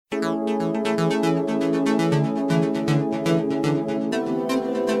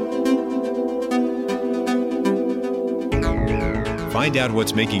Find out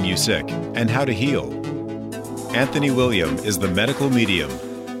what's making you sick and how to heal. Anthony William is the medical medium.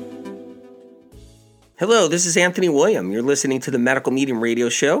 Hello, this is Anthony William. You're listening to the Medical Medium Radio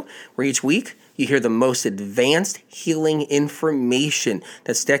Show, where each week you hear the most advanced healing information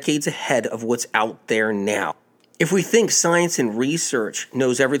that's decades ahead of what's out there now. If we think science and research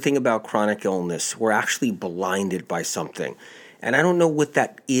knows everything about chronic illness, we're actually blinded by something. And I don't know what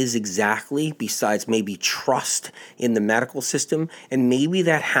that is exactly, besides maybe trust in the medical system. And maybe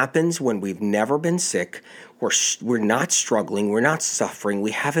that happens when we've never been sick, we're not struggling, we're not suffering, we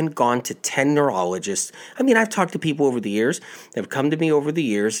haven't gone to 10 neurologists. I mean, I've talked to people over the years that have come to me over the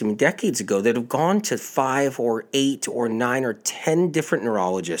years, decades ago, that have gone to 5 or 8 or 9 or 10 different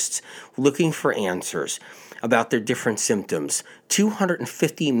neurologists looking for answers about their different symptoms.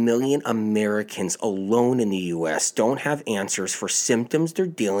 250 million Americans alone in the U.S. don't have answers for symptoms they're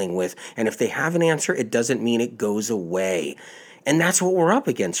dealing with, and if they have an answer, it doesn't mean it goes away. And that's what we're up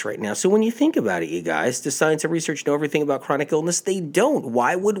against right now. So when you think about it, you guys, does science and research know everything about chronic illness? They don't.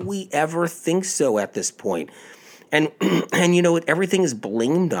 Why would we ever think so at this point? And you know what? Everything is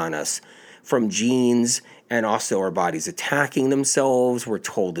blamed on us, from genes and also our bodies attacking themselves. We're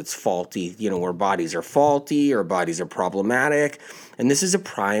told it's faulty. Our bodies are faulty, our bodies are problematic. And this is a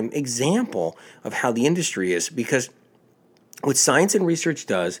prime example of how the industry is, because what science and research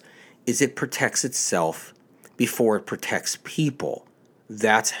does is it protects itself before it protects people.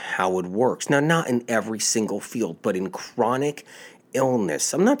 That's how it works. Now, not in every single field, but in chronic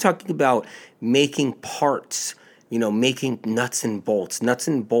illness. I'm not talking about making parts, making nuts and bolts,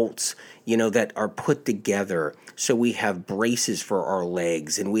 that are put together. So we have braces for our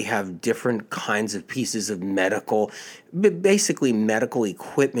legs, and we have different kinds of pieces of basically medical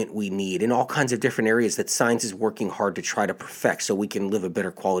equipment we need in all kinds of different areas that science is working hard to try to perfect so we can live a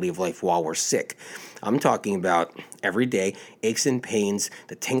better quality of life while we're sick. I'm talking about everyday aches and pains,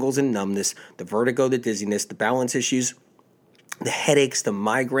 the tingles and numbness, the vertigo, the dizziness, the balance issues, the headaches, the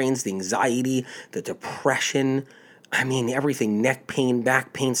migraines, the anxiety, the depression. Everything, neck pain,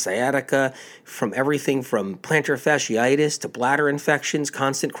 back pain, sciatica, from everything from plantar fasciitis to bladder infections,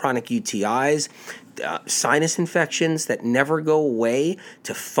 constant chronic UTIs, sinus infections that never go away,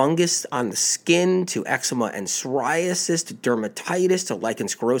 to fungus on the skin, to eczema and psoriasis, to dermatitis, to lichen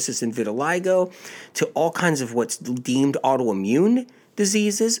sclerosis and vitiligo, to all kinds of what's deemed autoimmune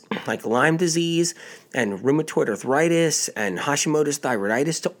diseases like Lyme disease and rheumatoid arthritis and Hashimoto's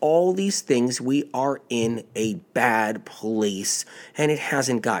thyroiditis. To all these things, we are in a bad place, and it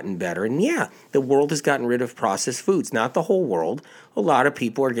hasn't gotten better. And yeah, the world has gotten rid of processed foods. Not the whole world. A lot of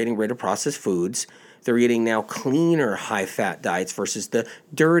people are getting rid of processed foods. They're eating now cleaner high-fat diets versus the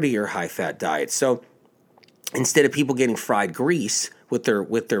dirtier high-fat diets. So instead of people getting fried grease with their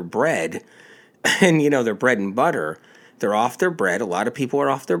bread and their bread and butter, they're off their bread. A lot of people are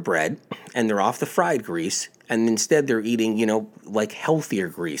off their bread, and they're off the fried grease, and instead they're eating, like healthier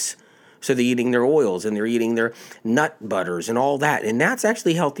grease. So they're eating their oils, and they're eating their nut butters and all that, and that's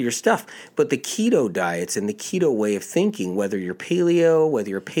actually healthier stuff. But the keto diets and the keto way of thinking, whether you're paleo, whether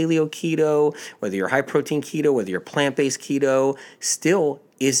you're paleo keto, whether you're high protein keto, whether you're plant-based keto, still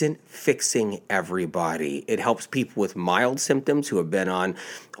isn't fixing everybody. It helps people with mild symptoms who have been on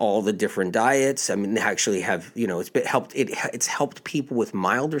all the different diets. Actually have, it's helped people with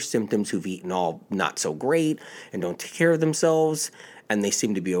milder symptoms who've eaten all not so great and don't take care of themselves, and they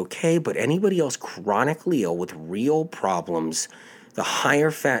seem to be okay. But anybody else chronically ill with real problems, the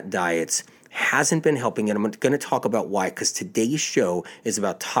higher fat diets hasn't been helping, and I'm going to talk about why, because today's show is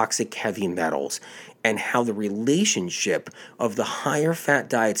about toxic heavy metals and how the relationship of the higher fat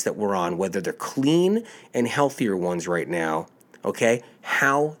diets that we're on, whether they're clean and healthier ones right now, okay,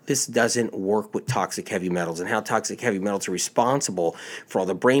 how this doesn't work with toxic heavy metals, and how toxic heavy metals are responsible for all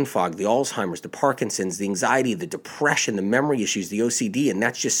the brain fog, the Alzheimer's, the Parkinson's, the anxiety, the depression, the memory issues, the OCD, and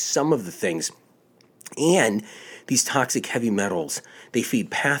that's just some of the things. And these toxic heavy metals, they feed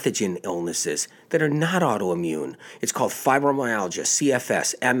pathogen illnesses that are not autoimmune. It's called fibromyalgia,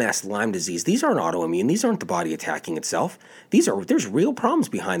 CFS, MS, Lyme disease. These aren't autoimmune. These aren't the body attacking itself. There's real problems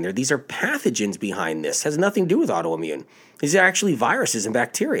behind there. These are pathogens behind this. It has nothing to do with autoimmune. These are actually viruses and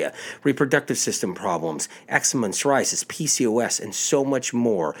bacteria, reproductive system problems, eczema and psoriasis, PCOS, and so much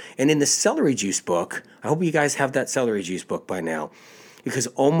more. And in the celery juice book, I hope you guys have that celery juice book by now, because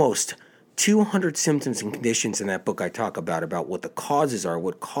almost 200 symptoms and conditions in that book I talk about what the causes are,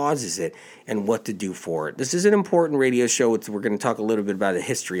 what causes it, and what to do for it. This is an important radio show. We're going to talk a little bit about the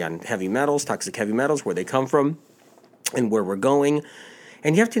history on heavy metals, toxic heavy metals, where they come from, and where we're going.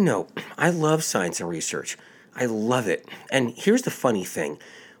 And you have to know, I love science and research. I love it. And here's the funny thing.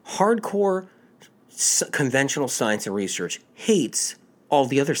 Hardcore conventional science and research hates all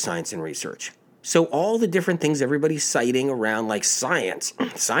the other science and research. So all the different things everybody's citing around, like science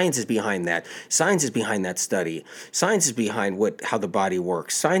is behind that. Science is behind that study. Science is behind how the body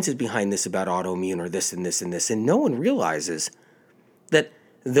works. Science is behind this about autoimmune or this and this and this. And no one realizes that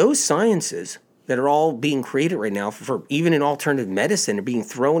those sciences that are all being created right now for even in alternative medicine are being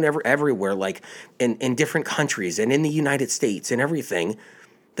thrown everywhere, like in different countries and in the United States and everything,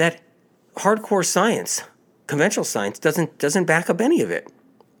 that hardcore science, conventional science, doesn't back up any of it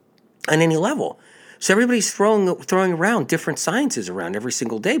on any level. So everybody's throwing around different sciences around every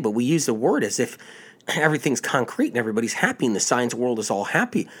single day, but we use the word as if everything's concrete and everybody's happy and the science world is all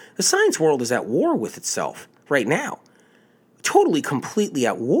happy. The science world is at war with itself right now. Totally, completely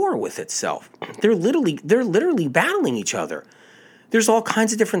at war with itself. They're literally battling each other. There's all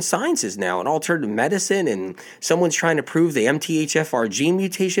kinds of different sciences now in alternative medicine, and someone's trying to prove the MTHFR gene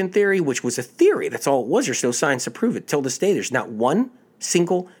mutation theory, which was a theory. That's all it was. There's no science to prove it. Till this day, there's not one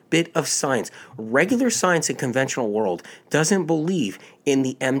single bit of science. Regular science in conventional world doesn't believe in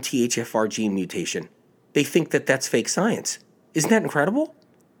the MTHFR gene mutation. They think that that's fake science. Isn't that incredible?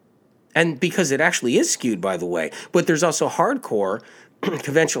 And because it actually is skewed, by the way, but there's also hardcore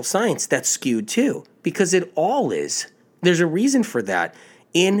conventional science that's skewed too, because it all is. There's a reason for that.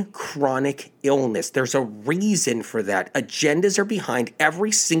 In chronic illness, there's a reason for that. Agendas are behind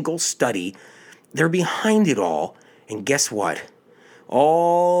every single study. They're behind it all. And guess what?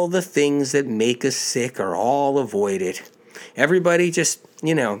 All the things that make us sick are all avoided. Everybody just,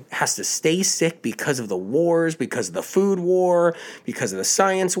 has to stay sick because of the wars, because of the food war, because of the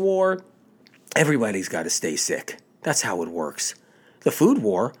science war. Everybody's got to stay sick. That's how it works. The food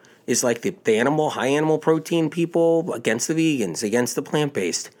war is like the high animal protein people against the vegans, against the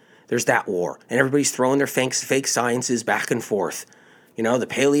plant-based. There's that war. And everybody's throwing their fake sciences back and forth. The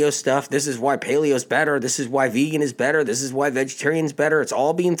paleo stuff, this is why paleo's better, this is why vegan is better, this is why vegetarian's better. It's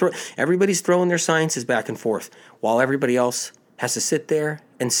all being thrown. Everybody's throwing their sciences back and forth while everybody else has to sit there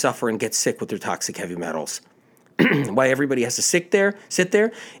and suffer and get sick with their toxic heavy metals. Why everybody has to sit there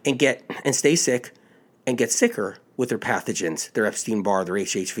and stay sick and get sicker with their pathogens, their Epstein-Barr, their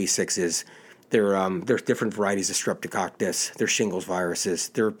HHV6s, their different varieties of Streptococcus, their shingles viruses,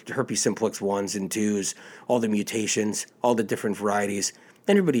 their herpes simplex 1s and 2s, all the mutations, all the different varieties.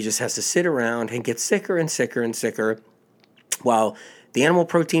 Everybody just has to sit around and get sicker and sicker and sicker, while the animal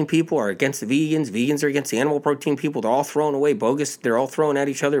protein people are against the vegans are against the animal protein people. They're all throwing away bogus, they're all throwing at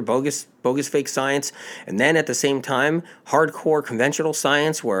each other bogus fake science. And then at the same time, hardcore conventional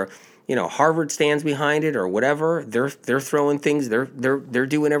science where Harvard stands behind it or whatever. They're throwing things. They're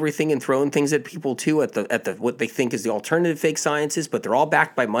doing everything and throwing things at people too at the what they think is the alternative fake sciences. But they're all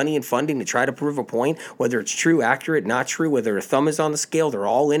backed by money and funding to try to prove a point, whether it's true, accurate, not true, whether their thumb is on the scale. They're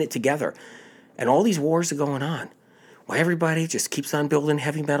all in it together, and all these wars are going on. Why everybody just keeps on building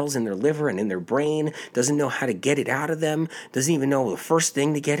heavy metals in their liver and in their brain, doesn't know how to get it out of them, doesn't even know the first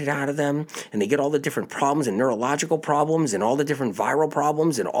thing to get it out of them, and they get all the different problems and neurological problems and all the different viral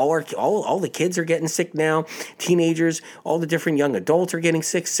problems, and all the kids are getting sick now, teenagers, all the different young adults are getting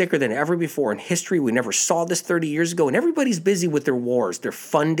sicker than ever before in history. We never saw this 30 years ago, and everybody's busy with their wars, their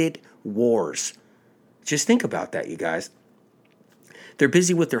funded wars. Just think about that, you guys. They're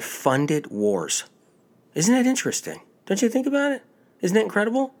busy with their funded wars. Isn't that interesting? Don't you think about it? Isn't that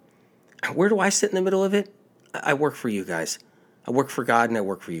incredible? Where do I sit in the middle of it? I work for you guys. I work for God and I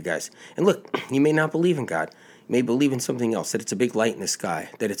work for you guys. And look, you may not believe in God. You may believe in something else, that it's a big light in the sky,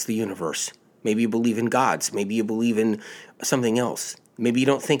 that it's the universe. Maybe you believe in gods. Maybe you believe in something else. Maybe you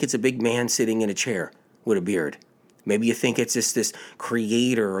don't think it's a big man sitting in a chair with a beard. Maybe you think it's just this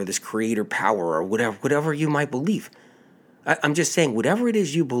creator or this creator power or whatever you might believe. I'm just saying, whatever it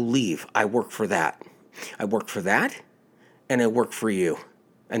is you believe, I work for that. I work for that. And I work for you.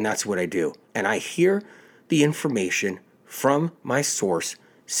 And that's what I do. And I hear the information from my source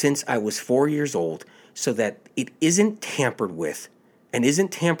since I was 4 years old so that it isn't tampered with and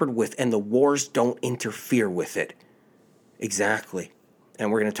the wars don't interfere with it. Exactly. And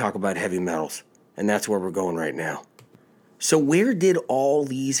we're going to talk about heavy metals. And that's where we're going right now. So where did all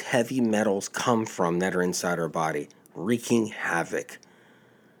these heavy metals come from that are inside our body, wreaking havoc?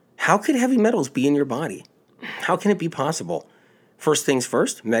 How could heavy metals be in your body? How can it be possible? First things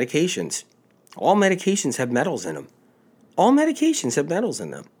first, medications. All medications have metals in them. All medications have metals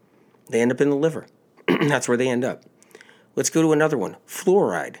in them. They end up in the liver. That's where they end up. Let's go to another one.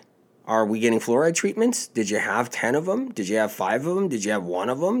 Fluoride. Are we getting fluoride treatments? Did you have 10 of them? Did you have 5 of them? Did you have 1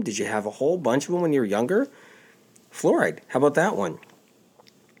 of them? Did you have a whole bunch of them when you were younger? Fluoride. How about that one?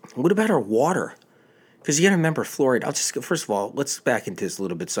 What about our water? Because you got to remember fluoride. First of all, let's back into this a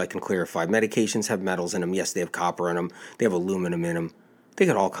little bit so I can clarify. Medications have metals in them. Yes, they have copper in them. They have aluminum in them. They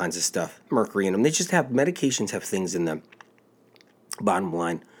got all kinds of stuff, mercury in them. Medications have things in them. Bottom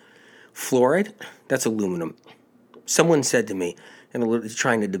line, fluoride, that's aluminum. Someone said to me, and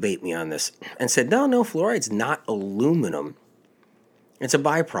trying to debate me on this, and said, no, fluoride's not aluminum. It's a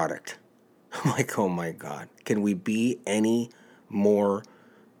byproduct. I'm like, oh my God, can we be any more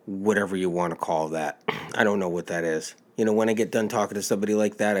whatever you want to call that? I don't know what that is. When I get done talking to somebody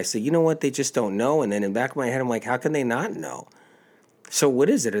like that, I say, you know what, they just don't know. And then in the back of my head, I'm like, how can they not know? So what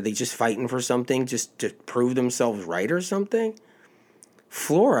is it? Are they just fighting for something just to prove themselves right or something?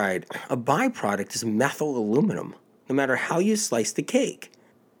 Fluoride, a byproduct, is methyl aluminum, no matter how you slice the cake.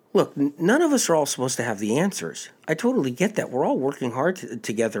 Look, none of us are all supposed to have the answers. I totally get that. We're all working hard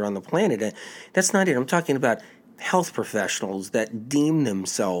together on the planet. And that's not it. I'm talking about health professionals that deem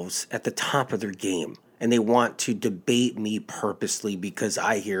themselves at the top of their game, and they want to debate me purposely because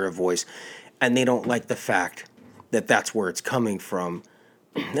I hear a voice, and they don't like the fact that that's where it's coming from.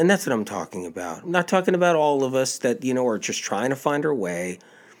 And that's what I'm talking about. I'm not talking about all of us that, are just trying to find our way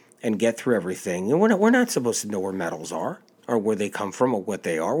and get through everything. We're not supposed to know where metals are or where they come from or what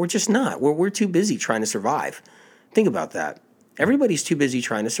they are. We're just not. We're too busy trying to survive. Think about that. Everybody's too busy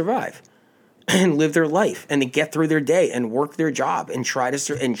trying to survive and live their life and to get through their day and work their job and try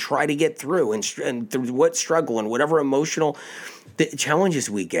to get through and through what struggle and whatever emotional challenges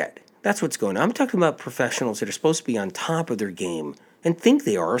we get. That's what's going on. I'm talking about professionals that are supposed to be on top of their game and think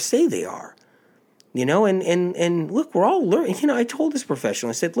they are or say they are. And look, we're all learning. I told this professional,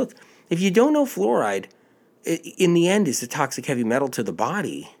 I said, look, if you don't know fluoride, in the end is a toxic heavy metal to the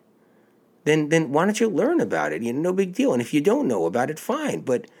body, then why don't you learn about it? No big deal. And if you don't know about it, fine.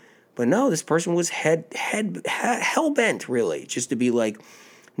 But no, this person was hell-bent, really, just to be like,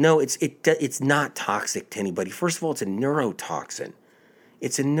 no, it's not toxic to anybody. First of all, it's a neurotoxin.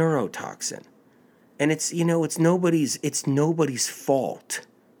 It's a neurotoxin. And it's nobody's fault.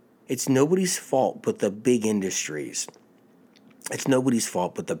 It's nobody's fault but the big industries. It's nobody's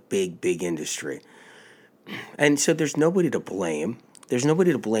fault but the big industry. And so there's nobody to blame. There's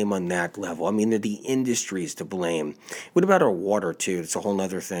nobody to blame on that level. I mean, they're the industries to blame. What about our water, too? It's a whole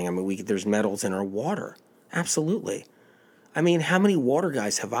other thing. I mean, there's metals in our water. Absolutely. I mean, how many water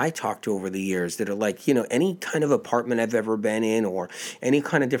guys have I talked to over the years that are like, any kind of apartment I've ever been in or any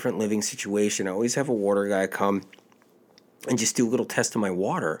kind of different living situation, I always have a water guy come and just do a little test of my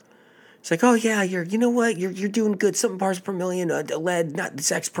water. It's like, oh, yeah, you're doing good. Something parts per million, lead, not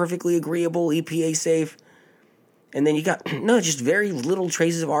sex perfectly agreeable, EPA safe. And then you got, just very little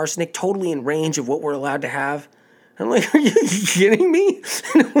traces of arsenic, totally in range of what we're allowed to have. I'm like, are you kidding me?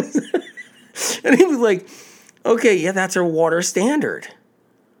 And he was like, okay, yeah, that's our water standard.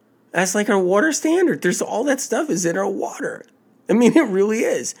 That's like our water standard. There's all that stuff is in our water. I mean, it really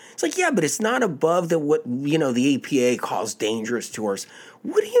is. It's like, yeah, but it's not above what the EPA calls dangerous to us.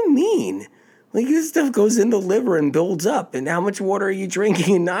 What do you mean? Like, this stuff goes in the liver and builds up. And how much water are you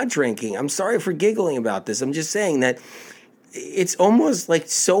drinking and not drinking? I'm sorry for giggling about this. I'm just saying that it's almost like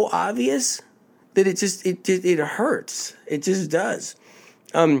so obvious that it hurts. It just does.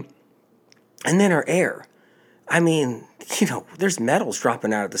 And then our air. I mean, there's metals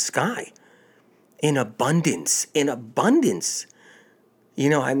dropping out of the sky in abundance. I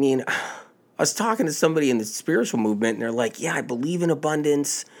mean, I was talking to somebody in the spiritual movement, and they're like, yeah, I believe in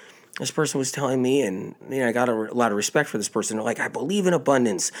abundance. This person was telling me, and I got a lot of respect for this person. They're like, I believe in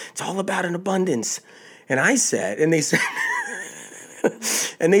abundance. It's all about an abundance. And they said, this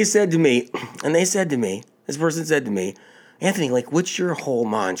person said to me, Anthony, like, what's your whole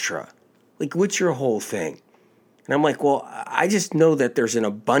mantra? Like, what's your whole thing? And I'm like, well, I just know that there's an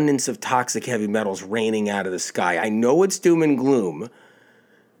abundance of toxic heavy metals raining out of the sky. I know it's doom and gloom,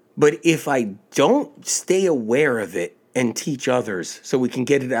 but if I don't stay aware of it and teach others so we can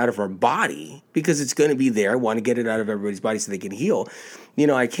get it out of our body, because it's going to be there, I want to get it out of everybody's body so they can heal,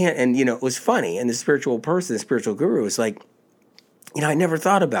 I can't. And, it was funny. And the spiritual guru was like, I never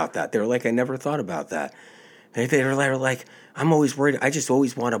thought about that. They were like, I never thought about that. They were like, I'm always worried. I just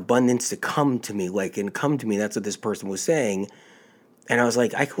always want abundance to come to me, That's what this person was saying. And I was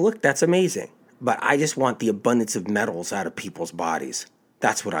like, look, that's amazing. But I just want the abundance of metals out of people's bodies.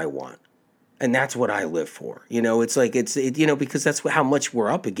 That's what I want. And that's what I live for. It's like, because that's how much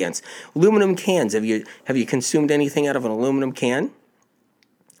we're up against. Aluminum cans. Have you consumed anything out of an aluminum can?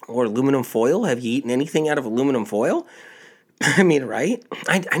 Or aluminum foil? Have you eaten anything out of aluminum foil? I mean, right?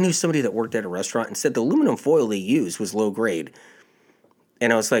 I knew somebody that worked at a restaurant and said the aluminum foil they used was low grade.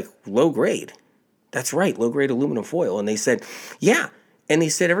 And I was like, low grade? That's right, low grade aluminum foil. And they said, yeah. And they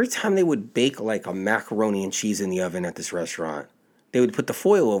said every time they would bake like a macaroni and cheese in the oven at this restaurant, they would put the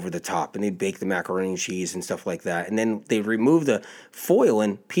foil over the top and they'd bake the macaroni and cheese and stuff like that. And then they'd remove the foil,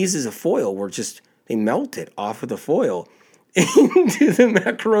 and pieces of foil were just, they melted off of the foil into the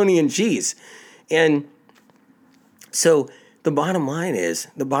macaroni and cheese. And so the bottom line is,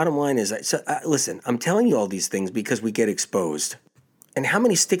 listen, I'm telling you all these things because we get exposed. And how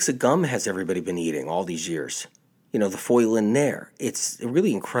many sticks of gum has everybody been eating all these years? You know, the foil in there. It's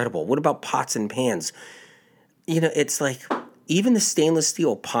really incredible. What about pots and pans? You know, it's like even the stainless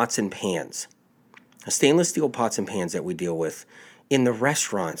steel pots and pans that we deal with in the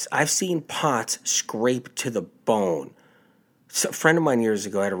restaurants. I've seen pots scrape to the bone. So a friend of mine years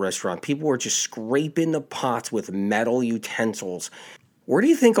ago at a restaurant, people were just scraping the pots with metal utensils. Where do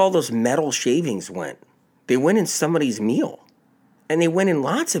you think all those metal shavings went? They went in somebody's meal. And they went in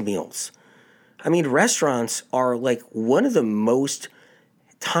lots of meals. I mean, restaurants are like one of the most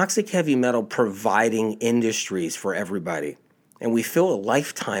toxic heavy metal providing industries for everybody. And we fill a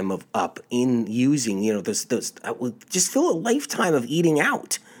lifetime up in using, you know, just fill a lifetime of eating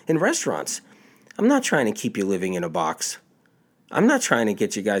out in restaurants. I'm not trying to keep you living in a box. I'm not trying to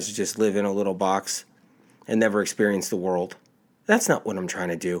get you guys to just live in a little box and never experience the world. That's not what I'm trying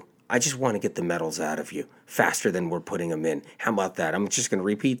to do. I just want to get the metals out of you faster than we're putting them in. How about that? I'm just going to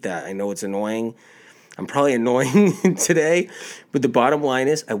repeat that. I know it's annoying. I'm probably annoying today, but the bottom line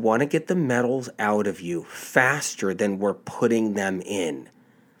is I want to get the metals out of you faster than we're putting them in.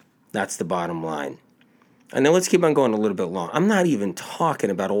 That's the bottom line. And then let's keep on going a little bit long. I'm not even talking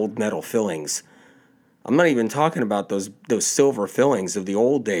about old metal fillings. I'm not even talking about those silver fillings of the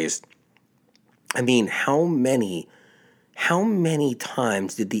old days. I mean, how many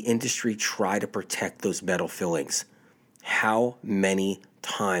times did the industry try to protect those metal fillings? How many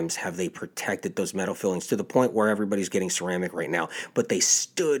times have they protected those metal fillings to the point where everybody's getting ceramic right now? But they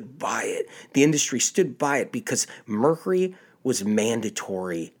stood by it. The industry stood by it because mercury was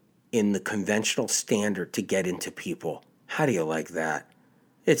mandatory in the conventional standard to get into people. How do you like that?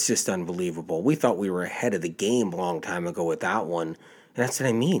 It's just unbelievable. We thought we were ahead of the game a long time ago with that one. And that's what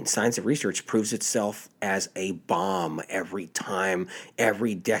I mean. Science and research proves itself as a bomb every time,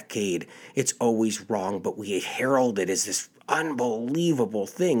 every decade. It's always wrong, but we herald it as this unbelievable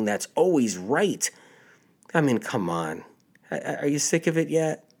thing that's always right. I mean, come on. Are you sick of it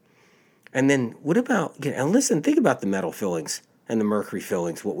yet? And then what about, and listen, think about the metal fillings and the mercury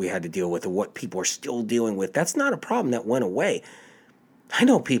fillings, what we had to deal with and what people are still dealing with. That's not a problem that went away. I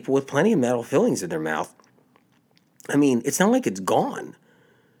know people with plenty of metal fillings in their mouth. I mean, it's not like it's gone.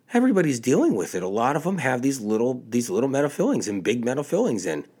 Everybody's dealing with it. A lot of them have these little metal fillings and big metal fillings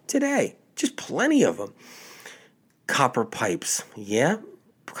in today. Just plenty of them. Copper pipes. Yeah,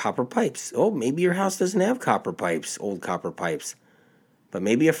 copper pipes. Oh, maybe your house doesn't have copper pipes, old copper pipes. But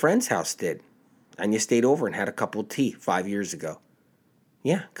maybe a friend's house did. And you stayed over and had a cup of tea 5 years ago.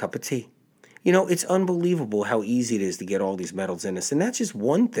 Yeah, cup of tea. You know, it's unbelievable how easy it is to get all these metals in us. And that's just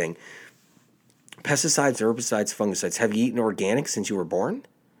one thing. Pesticides, herbicides, fungicides. Have you eaten organic since you were born?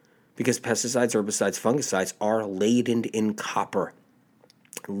 Because pesticides, herbicides, fungicides are laden in copper.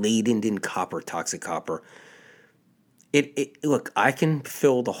 Laden in copper, toxic copper. Look, I can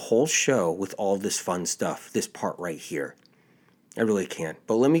fill the whole show with all this fun stuff, this part right here. I really can.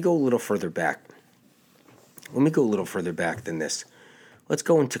 But let me go a little further back. Let me go a little further back than this. Let's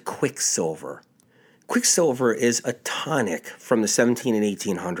go into quicksilver. Quicksilver is a tonic from the 17 and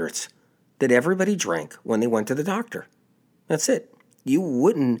 1800s that everybody drank when they went to the doctor. That's it. You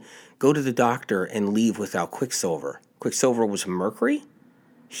wouldn't go to the doctor and leave without quicksilver. Quicksilver was mercury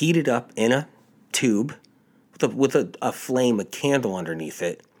heated up in a tube with a flame, a candle underneath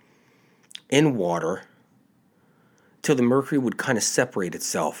it, in water, till the mercury would kind of separate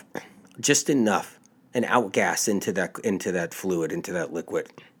itself just enough and outgas into that fluid, into that liquid.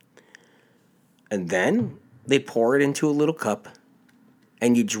 And then they pour it into a little cup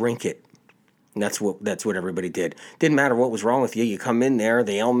and you drink it. And that's what everybody did. Didn't matter what was wrong with you. You come in there,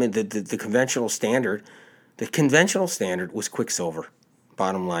 the conventional standard. The conventional standard was quicksilver.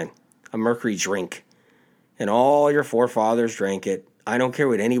 Bottom line, a mercury drink. And all your forefathers drank it. I don't care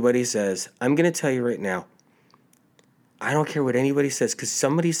what anybody says. I'm going to tell you right now. I don't care what anybody says, because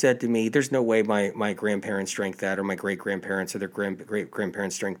somebody said to me, there's no way my grandparents drank that, or my great-grandparents or their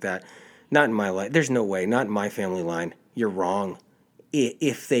great-grandparents drank that. Not in my life. There's no way. Not in my family line. You're wrong.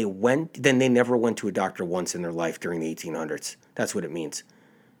 If they went, then they never went to a doctor once in their life during the 1800s. That's what it means.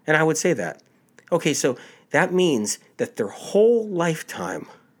 And I would say that. Okay, so that means that their whole lifetime,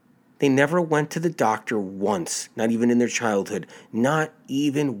 they never went to the doctor once, not even in their childhood, not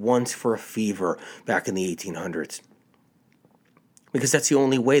even once for a fever back in the 1800s. because that's the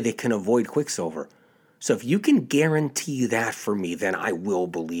only way they can avoid Quicksilver. So if you can guarantee that for me, then I will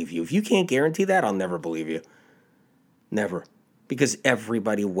believe you. If you can't guarantee that, I'll never believe you. Never. Because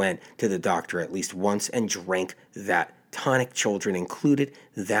everybody went to the doctor at least once and drank that tonic, children included.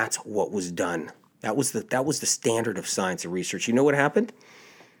 That's what was done. That was the standard of science and research. You know what happened?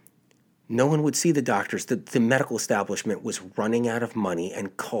 No one would see the doctors. The medical establishment was running out of money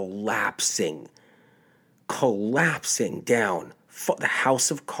and collapsing down. The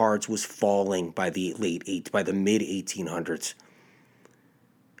house of cards was falling by the mid 1800s.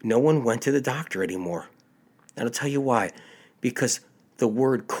 No one went to the doctor anymore. And I'll tell you why. Because the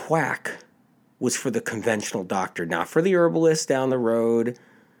word quack was for the conventional doctor, not for the herbalist down the road,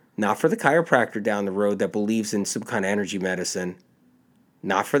 not for the chiropractor down the road that believes in some kind of energy medicine,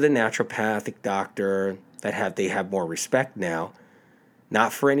 not for the naturopathic doctor they have more respect now,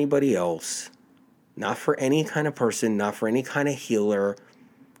 not for anybody else, not for any kind of person, not for any kind of healer.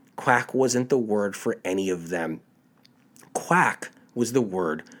 Quack wasn't the word for any of them. Quack was the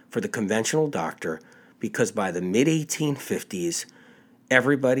word for the conventional doctor because by the mid-1850s,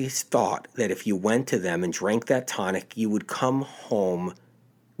 everybody thought that if you went to them and drank that tonic, you would come home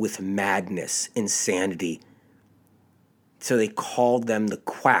with madness, insanity. So they called them the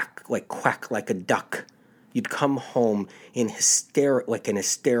quack like a duck. You'd come home in an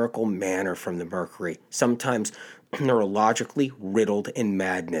hysterical manner from the mercury, sometimes neurologically riddled in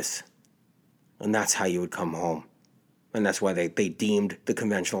madness. And that's how you would come home. And that's why they deemed the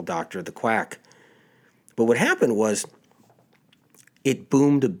conventional doctor the quack. But what happened was it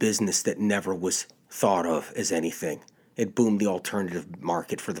boomed a business that never was thought of as anything. It boomed the alternative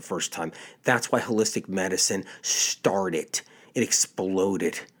market for the first time. That's why holistic medicine started. It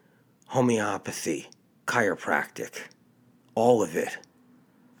exploded. Homeopathy, chiropractic, all of it.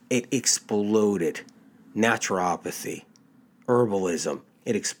 It exploded. Naturopathy, herbalism,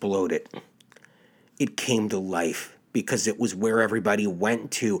 it exploded. It came to life because it was where everybody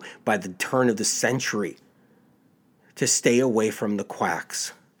went to by the turn of the century to stay away from the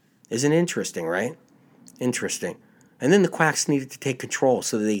quacks. Isn't it interesting, right? Interesting. And then the quacks needed to take control,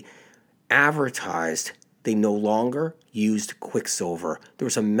 so they advertised they no longer used Quicksilver. There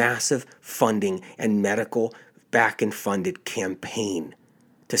was a massive funding and medical back and funded campaign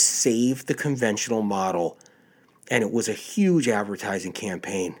to save the conventional model, and it was a huge advertising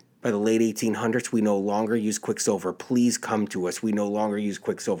campaign. By the late 1800s, we no longer use Quicksilver. Please come to us. We no longer use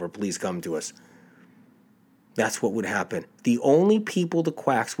Quicksilver. Please come to us. That's what would happen. The only people the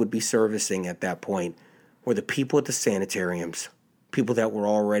quacks would be servicing at that point were the people at the sanitariums, people that were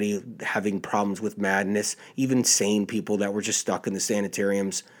already having problems with madness, even sane people that were just stuck in the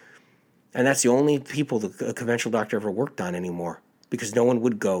sanitariums. And that's the only people the conventional doctor ever worked on anymore, because no one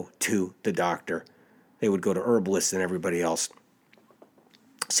would go to the doctor. They would go to herbalists and everybody else.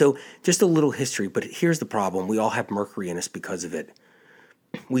 So just a little history, but here's the problem. We all have mercury in us because of it.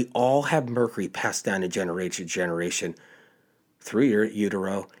 We all have mercury passed down to generation to generation through your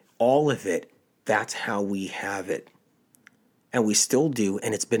utero, all of it. That's how we have it. And we still do,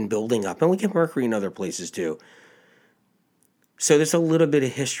 and it's been building up. And we get mercury in other places too. So there's a little bit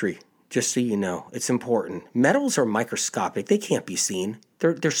of history, just so you know. It's important. Metals are microscopic. They can't be seen.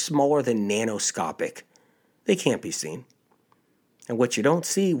 They're smaller than nanoscopic. They can't be seen. And what you don't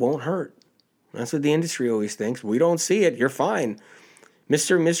see won't hurt. That's what the industry always thinks. We don't see it. You're fine.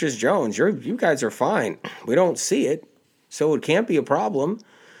 Mr. and Mrs. Jones, you guys are fine. We don't see it, so it can't be a problem.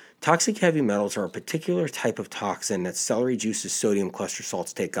 Toxic heavy metals are a particular type of toxin that celery juice's sodium cluster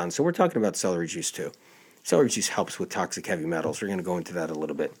salts take on. So we're talking about celery juice too. Celery juice helps with toxic heavy metals. We're going to go into that a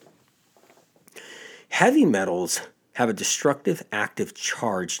little bit. Heavy metals have a destructive active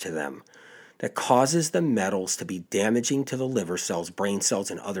charge to them that causes the metals to be damaging to the liver cells, brain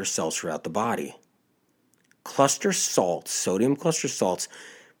cells, and other cells throughout the body. Cluster salts, sodium cluster salts,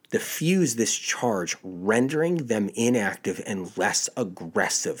 diffuse this charge, rendering them inactive and less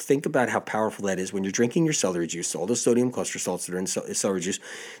aggressive. Think about how powerful that is when you're drinking your celery juice, all those sodium cluster salts that are in celery juice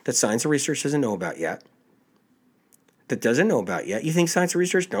that science and research doesn't know about yet. You think science and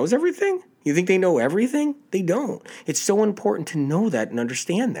research knows everything? You think they know everything? They don't. It's so important to know that and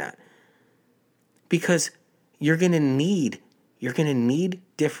understand that. Because you're going to need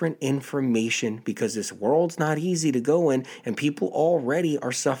different information, because this world's not easy to go in, and people already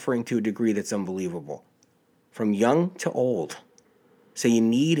are suffering to a degree that's unbelievable, from young to old. So you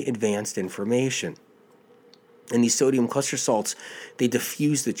need advanced information. And these sodium cluster salts, they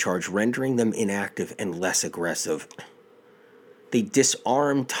diffuse the charge, rendering them inactive and less aggressive. They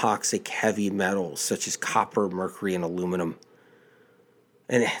disarm toxic heavy metals such as copper, mercury, and aluminum.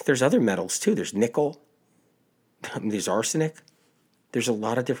 And there's other metals too. There's nickel, there's arsenic, There's a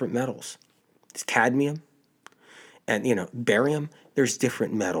lot of different metals. There's cadmium and, barium. There's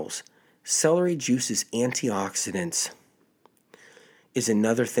different metals. Celery juice's antioxidants is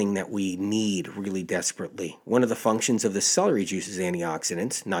another thing that we need really desperately. One of the functions of the celery juice's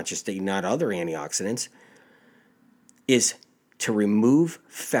antioxidants, not other antioxidants, is to remove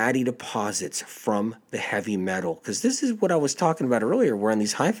fatty deposits from the heavy metal. Because this is what I was talking about earlier. We're on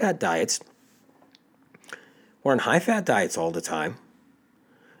these high-fat diets. We're on high-fat diets all the time.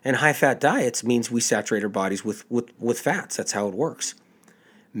 And high-fat diets means we saturate our bodies with fats. That's how it works.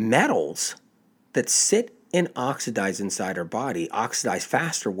 Metals that sit and oxidize inside our body oxidize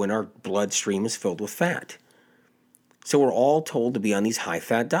faster when our bloodstream is filled with fat. So we're all told to be on these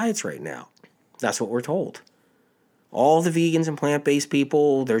high-fat diets right now. That's what we're told. All the vegans and plant-based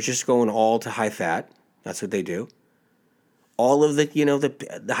people, they're just going all to high-fat. That's what they do. All of the,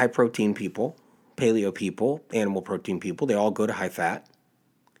 the high-protein people, paleo people, animal protein people, they all go to high-fat.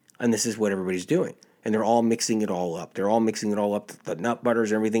 And this is what everybody's doing. And they're all mixing it all up. They're all mixing it all up, the nut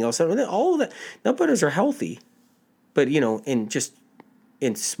butters and everything else. All of that. Nut butters are healthy, but,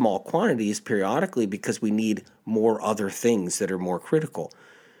 in small quantities periodically because we need more other things that are more critical.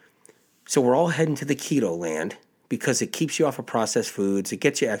 So we're all heading to the keto land because it keeps you off of processed foods. It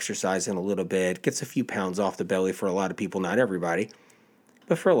gets you exercising a little bit, gets a few pounds off the belly for a lot of people, not everybody,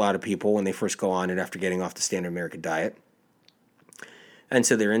 but for a lot of people when they first go on it after getting off the standard American diet. And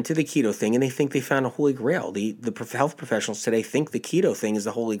so they're into the keto thing, and they think they found a holy grail. The health professionals today think the keto thing is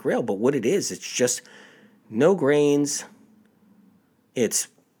the holy grail, but what it is, it's just no grains, it's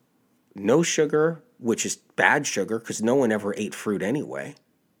no sugar, which is bad sugar because no one ever ate fruit anyway.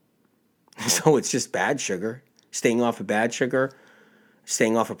 So it's just bad sugar. Staying off of bad sugar,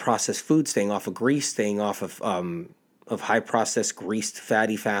 staying off of processed food, staying off of grease, staying off of high processed, greased,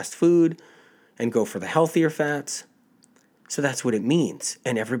 fatty, fast food, and go for the healthier fats. So that's what it means,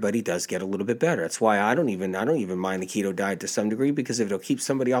 and everybody does get a little bit better. That's why I don't even mind the keto diet to some degree, because if it'll keep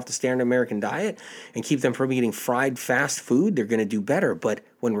somebody off the standard American diet and keep them from eating fried fast food, they're going to do better. But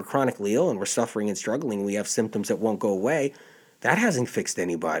when we're chronically ill and we're suffering and struggling, we have symptoms that won't go away. That hasn't fixed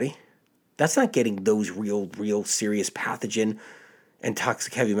anybody. That's not getting those real serious pathogen and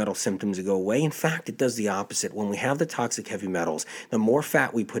toxic heavy metal symptoms to go away. In fact, it does the opposite. When we have the toxic heavy metals, the more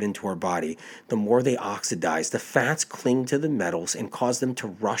fat we put into our body, the more they oxidize. The fats cling to the metals and cause them to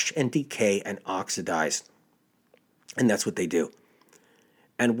rush and decay and oxidize. And that's what they do.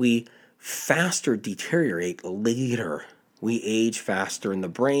 And we faster deteriorate later. We age faster in the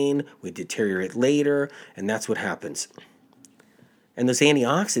brain, we deteriorate later, and that's what happens. And those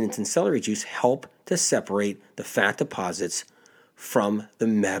antioxidants in celery juice help to separate the fat deposits from the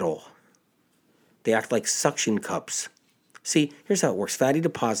metal. They act like suction cups. See, here's how it works. Fatty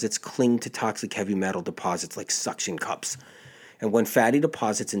deposits cling to toxic heavy metal deposits like suction cups. And when fatty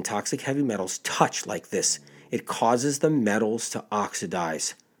deposits and toxic heavy metals touch like this, it causes the metals to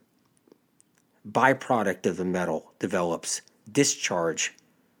oxidize. Byproduct of the metal develops discharge.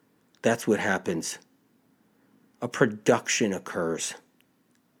 That's what happens. A production occurs.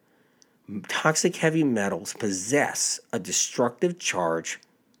 Toxic heavy metals possess a destructive charge,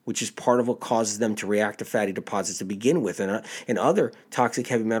 which is part of what causes them to react to fatty deposits to begin with, and other toxic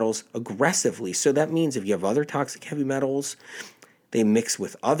heavy metals aggressively. So that means if you have other toxic heavy metals, they mix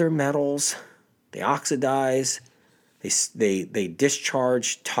with other metals, they oxidize, they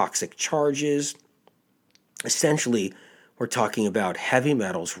discharge toxic charges. Essentially, we're talking about heavy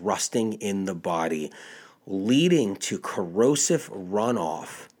metals rusting in the body, leading to corrosive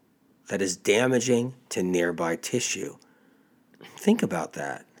runoff that is damaging to nearby tissue. Think about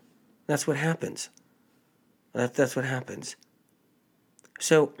that. That's what happens. That's what happens.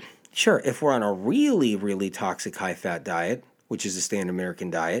 So, sure, if we're on a really toxic high-fat diet, which is the standard American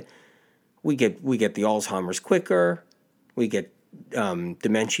diet, we get the Alzheimer's quicker, we get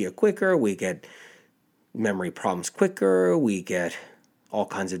dementia quicker, we get memory problems quicker, we get all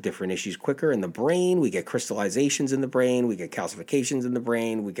kinds of different issues quicker in the brain. We get crystallizations in the brain. We get calcifications in the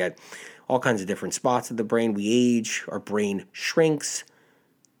brain. We get all kinds of different spots of the brain. We age. Our brain shrinks.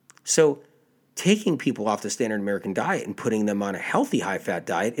 So taking people off the standard American diet and putting them on a healthy high-fat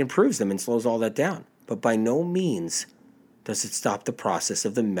diet improves them and slows all that down. But by no means does it stop the process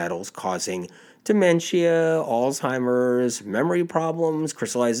of the metals causing dementia, Alzheimer's, memory problems,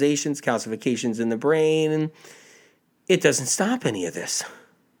 crystallizations, calcifications in the brain. It doesn't stop any of this,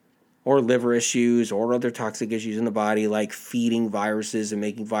 or liver issues, or other toxic issues in the body, like feeding viruses and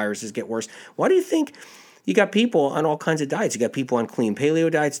making viruses get worse. Why do you think you got people on all kinds of diets? You got people on clean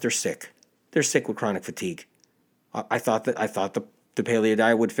paleo diets. They're sick. They're sick with chronic fatigue. I thought the paleo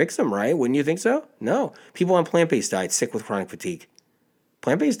diet would fix them, right? Wouldn't you think so? No. People on plant-based diets sick with chronic fatigue.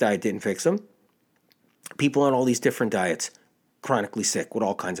 Plant-based diet didn't fix them. People on all these different diets, chronically sick with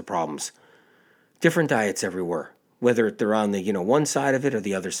all kinds of problems. Different diets everywhere, whether they're on the, one side of it or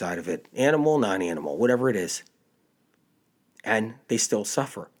the other side of it, animal, non-animal, whatever it is. And they still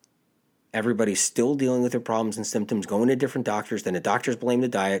suffer. Everybody's still dealing with their problems and symptoms, going to different doctors. Then the doctors blame the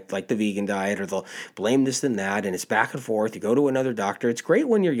diet, like the vegan diet, or they'll blame this and that, and it's back and forth. You go to another doctor. It's great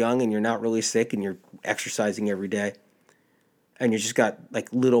when you're young and you're not really sick and you're exercising every day. And you just got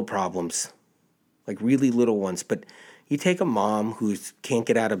like little problems, like really little ones. But you take a mom who can't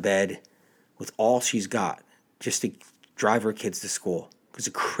get out of bed with all she's got just to drive her kids to school because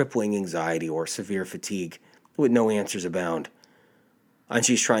of crippling anxiety or severe fatigue with no answers abound. And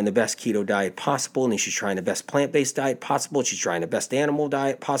she's trying the best keto diet possible, and she's trying the best plant-based diet possible, and she's trying the best animal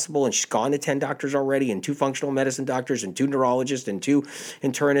diet possible, and she's gone to 10 doctors already, and 2 functional medicine doctors, and 2 neurologists, and 2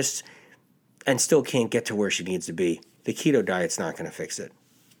 internists, and still can't get to where she needs to be. The keto diet's not going to fix it.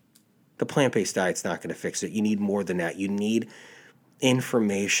 The plant-based diet's not going to fix it. You need more than that. You need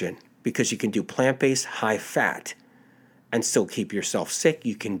information, because you can do plant-based, high-fat, and still keep yourself sick.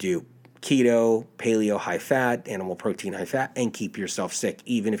 You can do keto, paleo, high-fat, animal protein, high-fat, and keep yourself sick,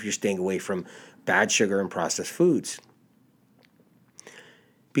 even if you're staying away from bad sugar and processed foods.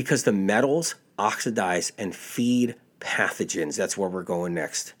 Because the metals oxidize and feed pathogens. That's where we're going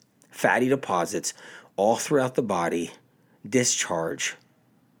next. Fatty deposits all throughout the body discharge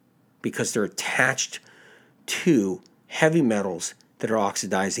because they're attached to heavy metals that are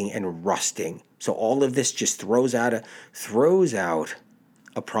oxidizing and rusting. So all of this just throws out a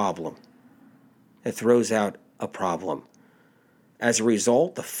problem. It throws out a problem. As a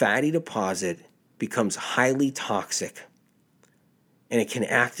result, the fatty deposit becomes highly toxic, and it can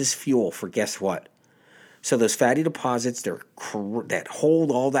act as fuel for guess what? So those fatty deposits that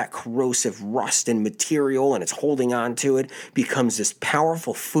hold all that corrosive rust and material, and it's holding on to it, becomes this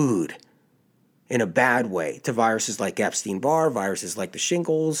powerful food in a bad way to viruses like Epstein-Barr, viruses like the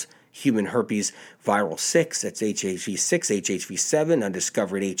shingles, human herpes viral 6, that's HHV 6, HHV 7,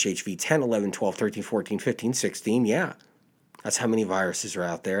 undiscovered HHV 10, 11, 12, 13, 14, 15, 16. Yeah, that's how many viruses are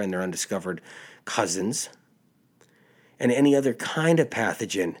out there, and they're undiscovered cousins. And any other kind of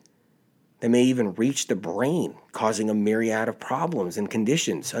pathogen that may even reach the brain, causing a myriad of problems and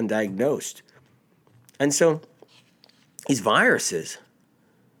conditions undiagnosed. And so these viruses,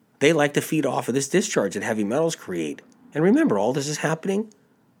 they like to feed off of this discharge that heavy metals create. And remember, all this is happening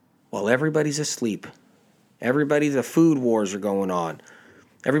while everybody's asleep. The food wars are going on.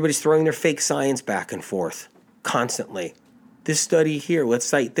 Everybody's throwing their fake science back and forth constantly. This study here, let's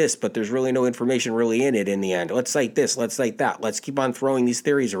cite this, but there's really no information really in it in the end. Let's cite this, let's cite that. Let's keep on throwing these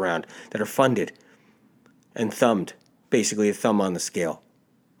theories around that are funded and thumbed, basically a thumb on the scale.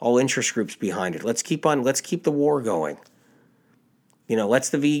 All interest groups behind it. Let's keep the war going. Let's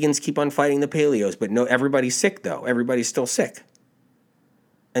the vegans keep on fighting the paleos, but no, everybody's sick though. Everybody's still sick.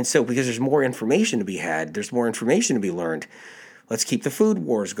 And so because there's more information to be had, there's more information to be learned, let's keep the food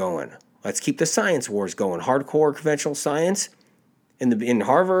wars going. Let's keep the science wars going. Hardcore conventional science in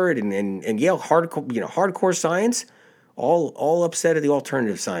Harvard and Yale, hardcore science, all upset at the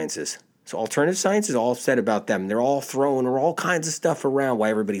alternative sciences. So alternative science is all upset about them. They're all throwing all kinds of stuff around why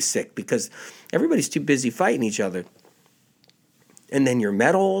everybody's sick, because everybody's too busy fighting each other. And then your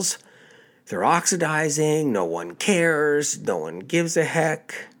metals, they're oxidizing, no one cares, no one gives a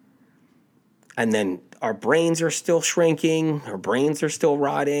heck. And then our brains are still shrinking, our brains are still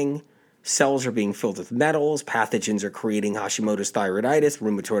rotting, cells are being filled with metals, pathogens are creating Hashimoto's thyroiditis,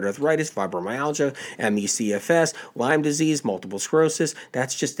 rheumatoid arthritis, fibromyalgia, ME/CFS, Lyme disease, multiple sclerosis.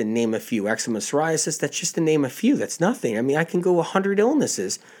 That's just to name a few. Eczema, psoriasis, that's just to name a few. That's nothing. I can go 100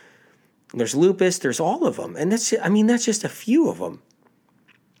 illnesses. There's lupus, there's all of them. And that's just a few of them.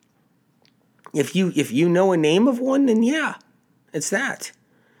 If you know a name of one, then yeah, it's that.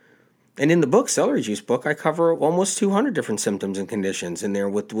 And in the book, Celery Juice book, I cover almost 200 different symptoms and conditions in there,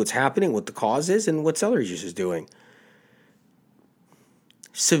 what's happening, what the cause is, and what celery juice is doing.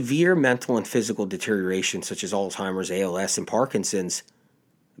 Severe mental and physical deterioration, such as Alzheimer's, ALS, and Parkinson's,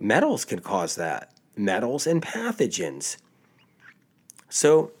 metals can cause that. Metals and pathogens.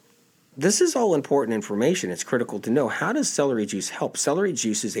 So this is all important information. It's critical to know. How does celery juice help? Celery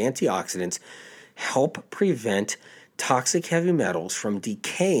juice's antioxidants help prevent toxic heavy metals from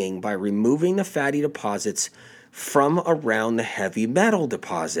decaying by removing the fatty deposits from around the heavy metal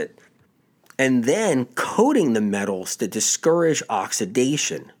deposit and then coating the metals to discourage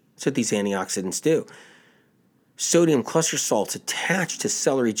oxidation. That's what these antioxidants do. Sodium cluster salts attach to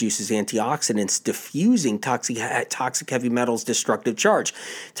celery juice's antioxidants, diffusing toxic heavy metals' destructive charge.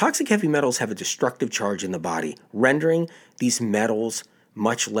 Toxic heavy metals have a destructive charge in the body, rendering these metals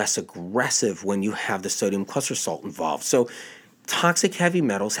much less aggressive when you have the sodium cluster salt involved. So toxic heavy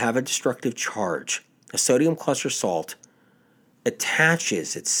metals have a destructive charge. A sodium cluster salt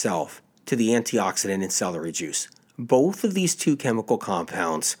attaches itself to the antioxidant in celery juice. Both of these two chemical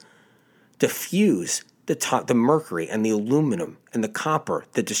compounds diffuse the mercury and the aluminum and the copper,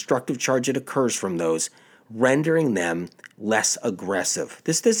 the destructive charge that occurs from those, rendering them less aggressive.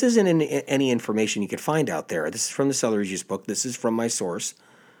 This isn't any information you could find out there. This is from the Celery Juice book. This is from my source.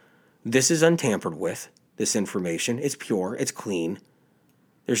 This is untampered with, this information. It's pure. It's clean.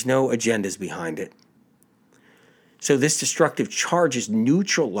 There's no agendas behind it. So this destructive charge is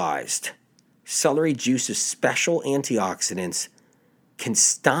neutralized. Celery juice's special antioxidants can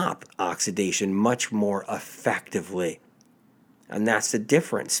stop oxidation much more effectively. And that's the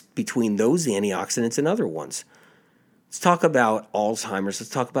difference between those antioxidants and other ones. Let's talk about Alzheimer's. Let's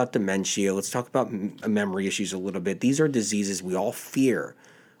talk about dementia. Let's talk about memory issues a little bit. These are diseases we all fear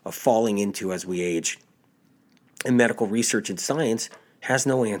of falling into as we age. And medical research and science has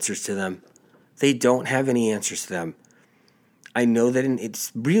no answers to them. They don't have any answers to them. I know that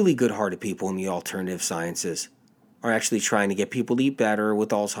it's really good-hearted people in the alternative sciences are actually trying to get people to eat better with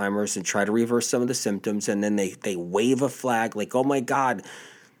Alzheimer's and try to reverse some of the symptoms, and then they wave a flag like, oh my God,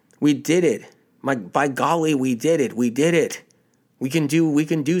 we did it. By golly, we did it. We did it. We can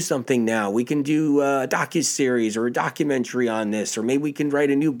do something now. We can do a docuseries or a documentary on this, or maybe we can write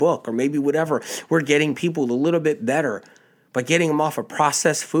a new book, or maybe whatever. We're getting people a little bit better by getting them off of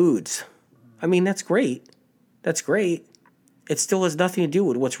processed foods. I mean, that's great. That's great. It still has nothing to do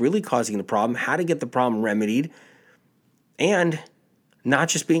with what's really causing the problem, how to get the problem remedied, and not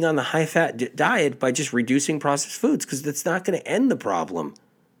just being on the high-fat diet by just reducing processed foods, because that's not going to end the problem.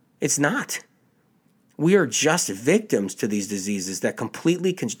 It's not. We are just victims to these diseases that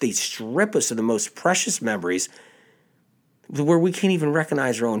completely they strip us of the most precious memories, where we can't even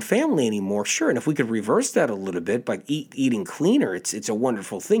recognize our own family anymore. Sure, and if we could reverse that a little bit by eating cleaner, it's a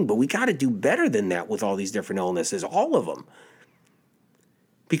wonderful thing. But we got to do better than that with all these different illnesses, all of them.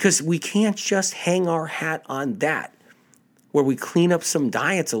 Because we can't just hang our hat on that, where we clean up some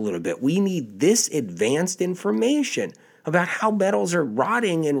diets a little bit. We need this advanced information about how metals are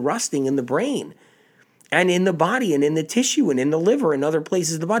rotting and rusting in the brain and in the body and in the tissue and in the liver and other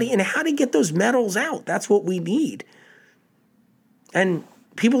places of the body, and how to get those metals out. That's what we need. And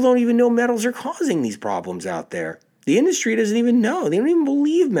people don't even know metals are causing these problems out there. The industry doesn't even know. They don't even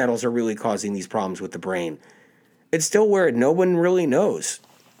believe metals are really causing these problems with the brain. It's still where no one really knows.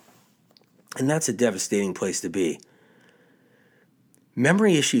 And that's a devastating place to be.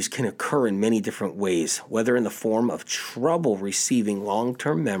 Memory issues can occur in many different ways, whether in the form of trouble receiving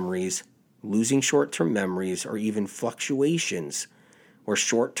long-term memories, losing short-term memories, or even fluctuations where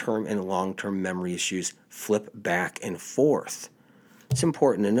short-term and long-term memory issues flip back and forth. It's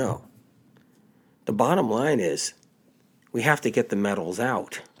important to know. The bottom line is we have to get the metals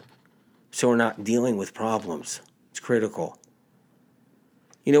out so we're not dealing with problems. It's critical.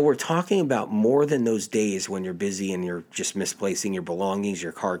 You know, we're talking about more than those days when you're busy and you're just misplacing your belongings,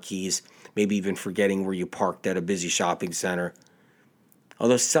 your car keys, maybe even forgetting where you parked at a busy shopping center.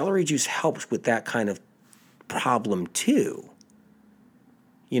 Although celery juice helps with that kind of problem too,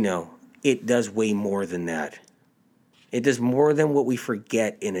 you know, it does way more than that. It does more than what we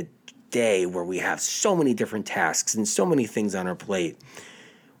forget in a day where we have so many different tasks and so many things on our plate.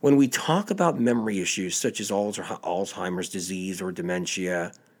 When we talk about memory issues such as Alzheimer's disease or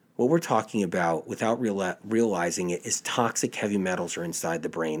dementia, what we're talking about without realizing it is toxic heavy metals are inside the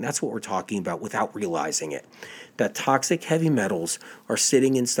brain. That's what we're talking about without realizing it. That toxic heavy metals are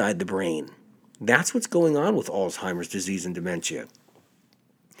sitting inside the brain. That's what's going on with Alzheimer's disease and dementia.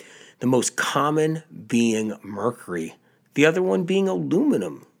 The most common being mercury, the other one being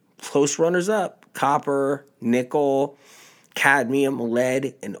aluminum. Close runners up, copper, nickel, cadmium,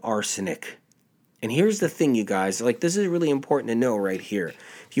 lead, and arsenic. And here's the thing, you guys, this is really important to know right here.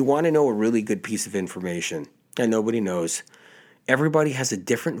 If you want to know a really good piece of information that nobody knows, everybody has a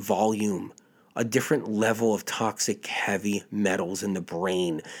different volume, a different level of toxic heavy metals in the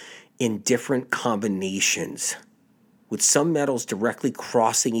brain in different combinations, with some metals directly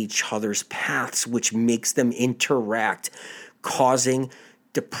crossing each other's paths, which makes them interact, causing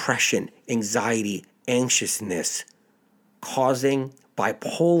depression, anxiety, anxiousness, causing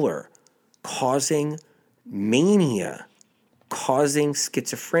bipolar, causing mania, causing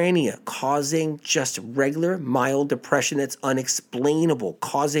schizophrenia, causing just regular mild depression that's unexplainable,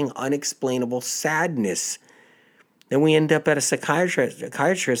 causing unexplainable sadness. Then we end up at a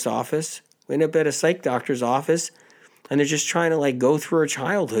psychiatrist's office, we end up at a psych doctor's office, and they're just trying to go through our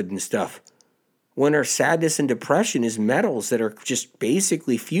childhood and stuff. when our sadness and depression is metals that are just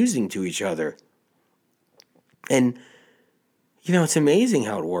basically fusing to each other. And, it's amazing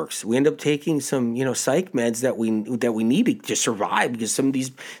how it works. We end up taking some, psych meds that we need to survive, because some of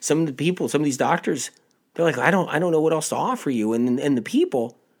these doctors, they're like, I don't know what else to offer you. And the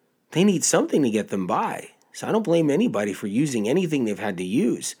people, they need something to get them by. So I don't blame anybody for using anything they've had to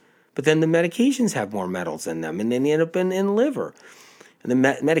use. But then the medications have more metals in them, and then they end up in the liver. And the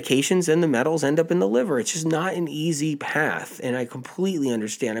medications and the metals end up in the liver. It's just not an easy path, and I completely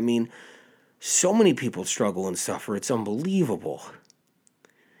understand. I mean, so many people struggle and suffer. It's unbelievable.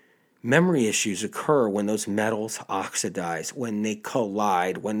 Memory issues occur when those metals oxidize, when they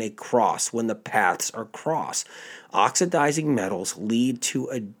collide, when they cross, when the paths are crossed. Oxidizing metals lead to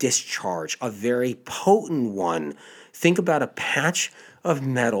a discharge, a very potent one. Think about a patch of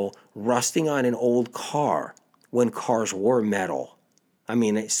metal rusting on an old car when cars were metal. I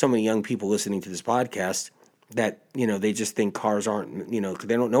mean, so many young people listening to this podcast that, they just think cars aren't,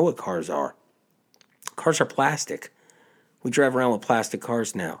 they don't know what cars are. Cars are plastic. We drive around with plastic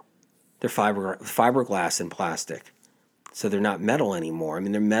cars now. They're fiberglass and plastic. So they're not metal anymore. I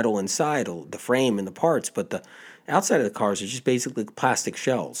mean, they're metal inside the frame and the parts, but the outside of the cars are just basically plastic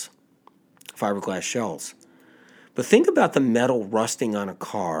shells, fiberglass shells. But think about the metal rusting on a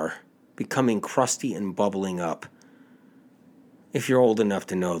car, becoming crusty and bubbling up. If you're old enough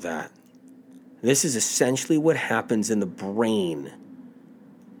to know that. This is essentially what happens in the brain,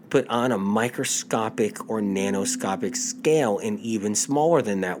 but on a microscopic or nanoscopic scale, and even smaller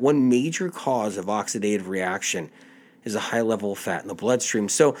than that. One major cause of oxidative reaction is a high level of fat in the bloodstream.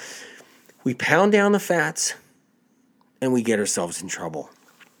 So we pound down the fats and we get ourselves in trouble.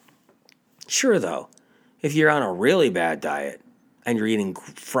 Sure, though, if you're on a really bad diet and you're eating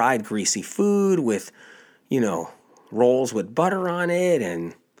fried, greasy food with, rolls with butter on it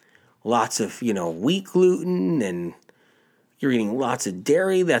and lots of, wheat gluten, and you're eating lots of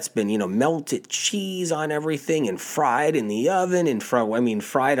dairy that's been, melted cheese on everything and fried in the oven and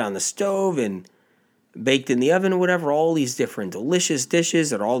fried on the stove and baked in the oven or whatever, all these different delicious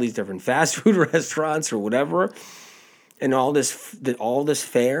dishes at all these different fast food restaurants or whatever, and all this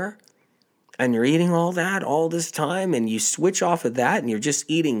fare. And you're eating all that all this time, and you switch off of that, and you're just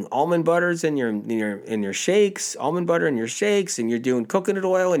eating almond butters in your shakes, almond butter in your shakes, and you're doing coconut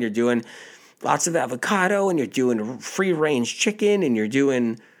oil, and you're doing lots of avocado, and you're doing free-range chicken, and you're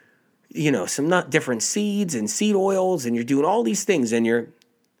doing, some nut different seeds and seed oils, and you're doing all these things, and your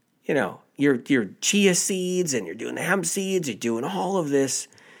chia seeds, and you're doing the hemp seeds, you're doing all of this,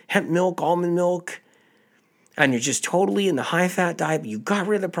 hemp milk, almond milk. And you're just totally in the high-fat diet. You got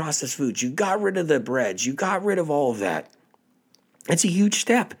rid of the processed foods. You got rid of the breads. You got rid of all of that. It's a huge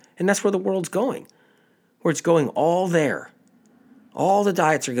step. And that's where the world's going. Where it's going all there. All the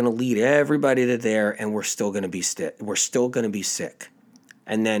diets are going to lead everybody to there, and we're still going to be sick.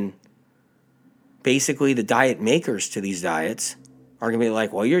 And then basically the diet makers to these diets are going to be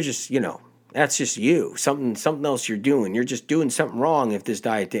like, well, you're just, that's just you. Something else you're doing. You're just doing something wrong if this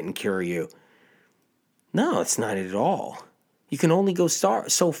diet didn't cure you. No, it's not at all. You can only go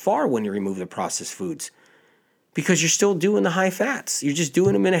so far when you remove the processed foods because you're still doing the high fats. You're just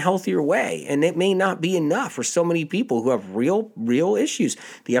doing them in a healthier way, and it may not be enough for so many people who have real issues.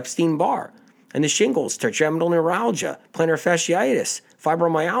 The Epstein-Barr and the shingles, trigeminal neuralgia, plantar fasciitis,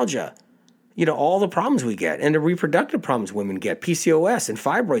 fibromyalgia, all the problems we get, and the reproductive problems women get, PCOS and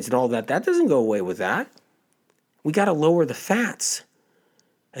fibroids and all that. That doesn't go away with that. We got to lower the fats.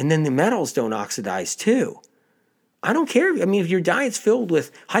 And then the metals don't oxidize too. I don't care. I mean, if your diet's filled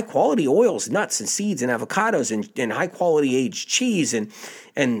with high-quality oils, nuts, and seeds, and avocados, and high-quality aged cheese, and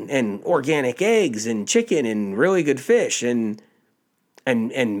organic eggs, and chicken, and really good fish, and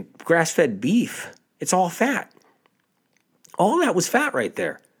grass-fed beef, it's all fat. All that was fat right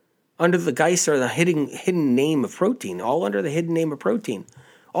there, under the guise or the hidden name of protein, all under the hidden name of protein.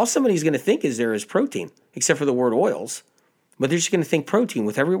 All somebody's going to think is there is protein, except for the word oils. But they're just going to think protein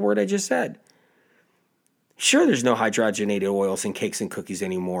with every word I just said. Sure, there's no hydrogenated oils in cakes and cookies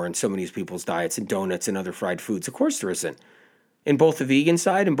anymore in so many people's diets and donuts and other fried foods. Of course there isn't. In both the vegan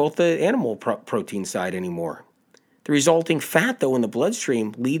side and both the animal protein side anymore. The resulting fat, though, in the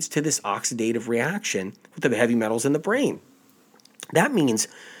bloodstream leads to this oxidative reaction with the heavy metals in the brain. That means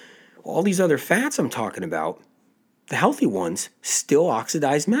all these other fats I'm talking about, the healthy ones, still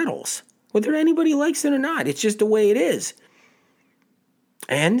oxidize metals. Whether anybody likes it or not, it's just the way it is.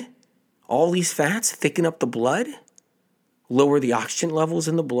 And all these fats thicken up the blood, lower the oxygen levels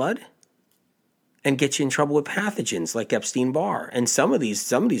in the blood, and get you in trouble with pathogens like Epstein-Barr. And some of these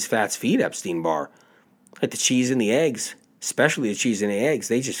fats feed Epstein-Barr, like the cheese and the eggs, especially the cheese and the eggs.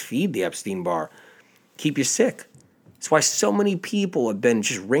 They just feed the Epstein-Barr. keep you sick. That's why so many people have been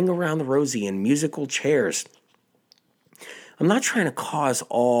just ring around the rosy in musical chairs. I'm not trying to cause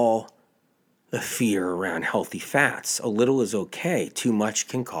all the fear around healthy fats. A little is okay. Too much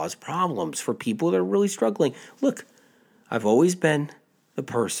can cause problems for people that are really struggling. Look, I've always been the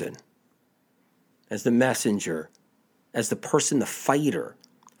person, as the messenger, as the person, the fighter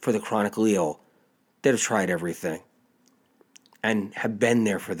for the chronically ill that have tried everything and have been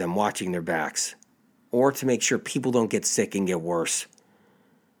there for them, watching their backs, or to make sure people don't get sick and get worse,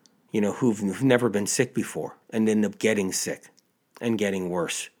 who've never been sick before and end up getting sick and getting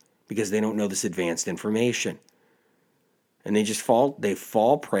worse because they don't know this advanced information. And they just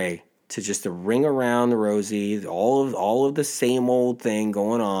fall prey to just the ring around the rosy, all of the same old thing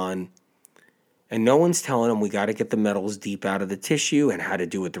going on. And no one's telling them we got to get the metals deep out of the tissue and how to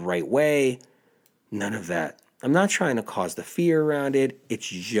do it the right way. None of that. I'm not trying to cause the fear around it. It's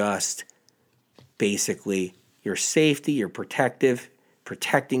just basically your safety, your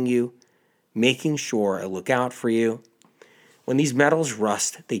protecting you, making sure I look out for you. When these metals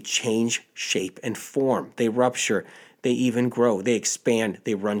rust, they change shape and form. They rupture. They even grow. They expand.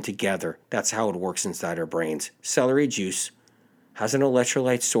 They run together. That's how it works inside our brains. Celery juice has an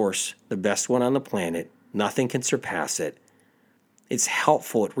electrolyte source, the best one on the planet. Nothing can surpass it. It's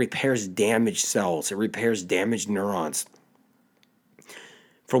helpful. It repairs damaged cells. It repairs damaged neurons.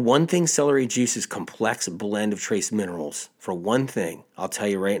 For one thing, celery juice is a complex blend of trace minerals. For one thing, I'll tell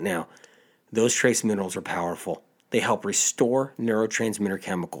you right now, those trace minerals are powerful. They help restore neurotransmitter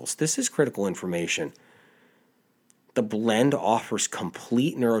chemicals. This is critical information. The blend offers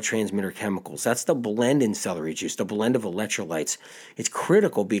complete neurotransmitter chemicals. That's the blend in celery juice, the blend of electrolytes. It's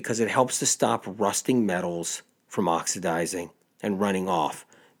critical because it helps to stop rusting metals from oxidizing and running off.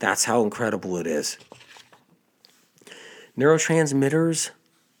 That's how incredible it is. Neurotransmitters,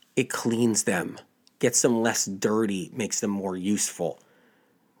 it cleans them, gets them less dirty, makes them more useful,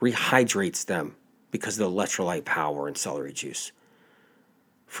 rehydrates them because of the electrolyte power in celery juice.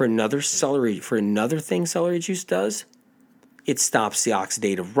 For another thing celery juice does, it stops the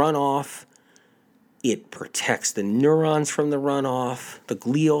oxidative runoff. It protects the neurons from the runoff, the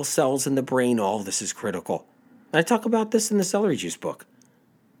glial cells in the brain. All of this is critical. I talk about this in the celery juice book.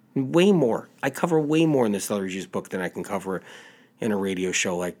 Way more. I cover way more in the celery juice book than I can cover in a radio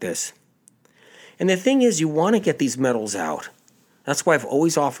show like this. And the thing is, you want to get these metals out. That's why I've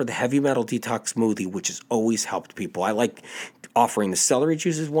always offered the heavy metal detox smoothie, which has always helped people. I like offering the celery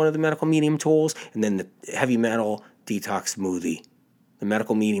juice as one of the medical medium tools, and then the heavy metal detox smoothie, the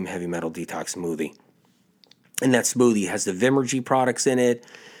medical medium heavy metal detox smoothie. And that smoothie has the Vimergy products in it.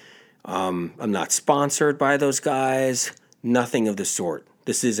 I'm not sponsored by those guys. Nothing of the sort.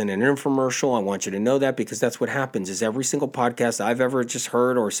 This isn't an infomercial. I want you to know that, because that's what happens is every single podcast I've ever just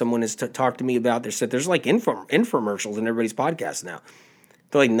heard or someone has talked to me about, they said there's like infomercials in everybody's podcast now.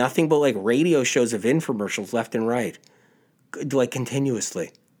 They're like nothing but like radio shows of infomercials left and right, like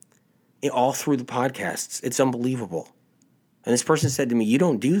continuously, all through the podcasts. It's unbelievable. And this person said to me, you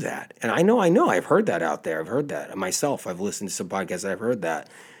don't do that. And I know. I've heard that out there. I've heard that myself. I've listened to some podcasts. I've heard that.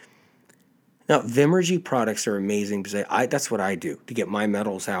 Now, Vimergy products are amazing because that's what I do to get my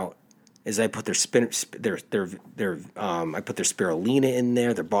metals out. Is I put I put their spirulina in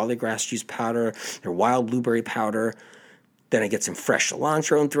there, their barley grass juice powder, their wild blueberry powder. Then I get some fresh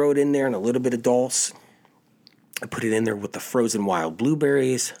cilantro and throw it in there and a little bit of dulse. I put it in there with the frozen wild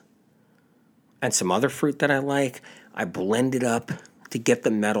blueberries and some other fruit that I like. I blend it up to get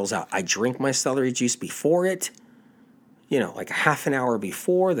the metals out. I drink my celery juice before it. Like a half an hour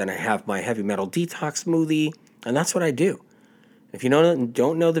before, then I have my heavy metal detox smoothie, and that's what I do. If you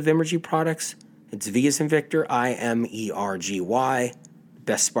don't know the Vimergy products, it's V as in Victor, Imergy,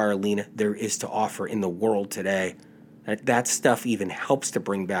 best spirulina there is to offer in the world today. That stuff even helps to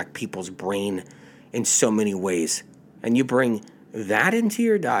bring back people's brain in so many ways. And you bring that into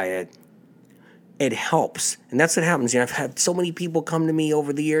your diet, it helps. And that's what happens. I've had so many people come to me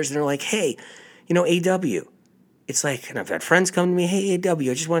over the years, and they're like, hey, AW. It's like, and I've had friends come to me, hey, AW,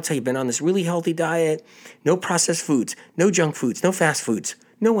 I just want to tell you, I've been on this really healthy diet, no processed foods, no junk foods, no fast foods,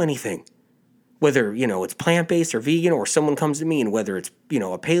 no anything. Whether, it's plant-based or vegan, or someone comes to me, and whether it's, a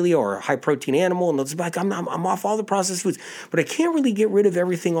paleo or a high-protein animal, and it's like, I'm off all the processed foods, but I can't really get rid of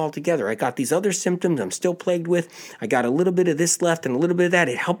everything altogether. I got these other symptoms I'm still plagued with. I got a little bit of this left and a little bit of that.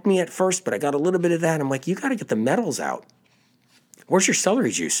 It helped me at first, but I got a little bit of that. I'm like, you got to get the metals out. Where's your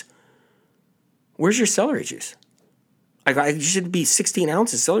celery juice? Where's your celery juice? I should be 16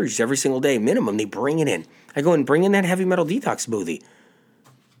 ounces celery juice every single day minimum. They bring it in. I go and bring in that heavy metal detox smoothie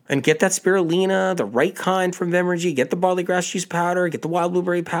and get that spirulina, the right kind from Vimergy, get the barley grass juice powder, get the wild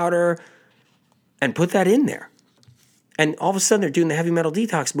blueberry powder, and put that in there. And all of a sudden, they're doing the heavy metal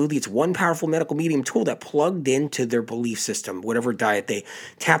detox smoothie. It's one powerful medical medium tool that plugged into their belief system, whatever diet they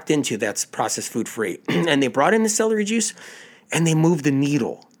tapped into that's processed food free. And they brought in the celery juice and they moved the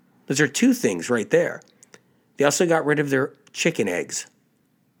needle. Those are two things right there. They also got rid of their chicken eggs.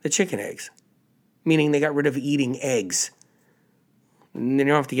 The chicken eggs. Meaning they got rid of eating eggs. And you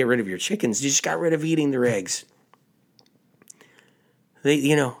don't have to get rid of your chickens. You just got rid of eating their eggs.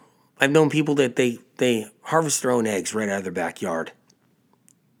 I've known people that they harvest their own eggs right out of their backyard.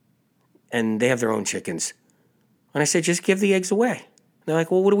 And they have their own chickens. And I said, just give the eggs away. And they're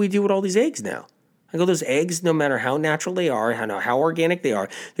like, well, what do we do with all these eggs now? I go, those eggs, no matter how natural they are, how organic they are,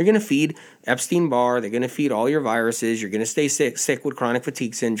 they're going to feed Epstein-Barr. They're going to feed all your viruses. You're going to stay sick with chronic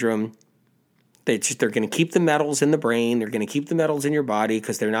fatigue syndrome. They're going to keep the metals in the brain. They're going to keep the metals in your body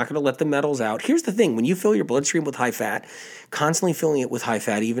because they're not going to let the metals out. Here's the thing. When you fill your bloodstream with high fat, constantly filling it with high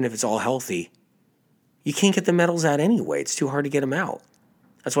fat, even if it's all healthy, you can't get the metals out anyway. It's too hard to get them out.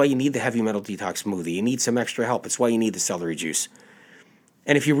 That's why you need the heavy metal detox smoothie. You need some extra help. It's why you need the celery juice.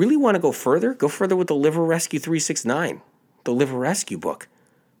 And if you really want to go further with the Liver Rescue 369, the Liver Rescue book.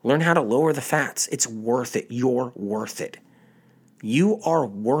 Learn how to lower the fats. It's worth it. You're worth it. You are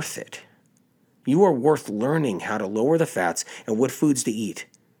worth it. You are worth learning how to lower the fats and what foods to eat.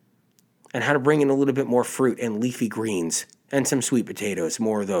 And how to bring in a little bit more fruit and leafy greens and some sweet potatoes,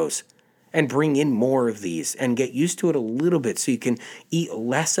 more of those. And bring in more of these and get used to it a little bit so you can eat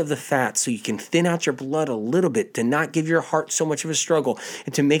less of the fat, so you can thin out your blood a little bit to not give your heart so much of a struggle,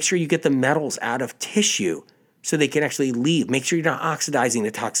 and to make sure you get the metals out of tissue so they can actually leave. Make sure you're not oxidizing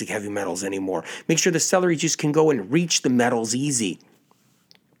the toxic heavy metals anymore. Make sure the celery juice can go and reach the metals easy.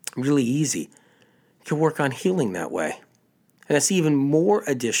 Really easy. You can work on healing that way. And that's even more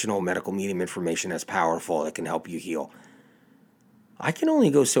additional medical medium information that's powerful that can help you heal. I can only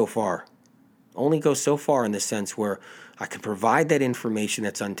go so far. Only go so far in the sense where I can provide that information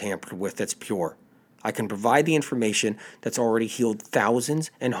that's untampered with, that's pure. I can provide the information that's already healed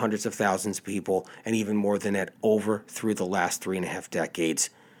thousands and hundreds of thousands of people, and even more than that, over through the last 3.5 decades.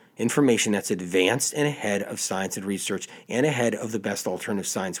 Information that's advanced and ahead of science and research, and ahead of the best alternative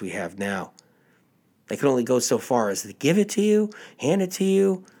science we have now. I can only go so far as to give it to you, hand it to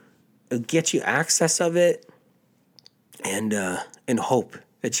you, get you access of it, and hope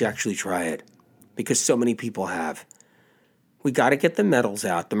that you actually try it. Because so many people have. We got to get the metals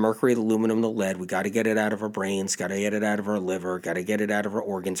out, the mercury, the aluminum, the lead. We got to get it out of our brains, got to get it out of our liver, got to get it out of our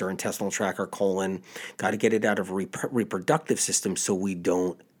organs, our intestinal tract, our colon, got to get it out of our reproductive system so we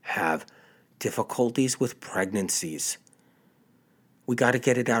don't have difficulties with pregnancies. We got to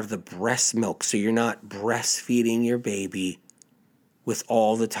get it out of the breast milk so you're not breastfeeding your baby with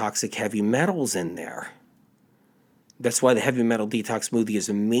all the toxic heavy metals in there. That's why the heavy metal detox smoothie is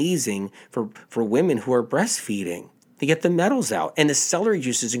amazing for women who are breastfeeding. They get the metals out. And the celery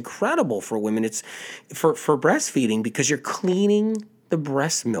juice is incredible for women. It's for breastfeeding because you're cleaning the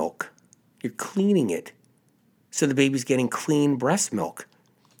breast milk. You're cleaning it so the baby's getting clean breast milk.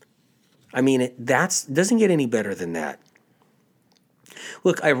 I mean, it doesn't get any better than that.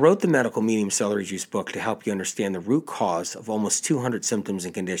 Look, I wrote the Medical Medium Celery Juice book to help you understand the root cause of almost 200 symptoms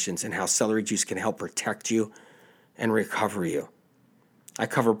and conditions and how celery juice can help protect you and recover you. I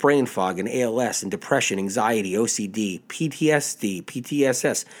cover brain fog and ALS and depression, anxiety, OCD, PTSD,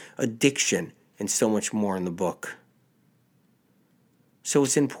 PTSS, addiction, and so much more in the book. So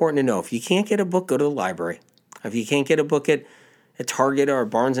it's important to know, if you can't get a book, go to the library. If you can't get a book at Target or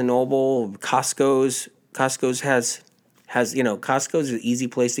Barnes & Noble, Costco's has Costco's an easy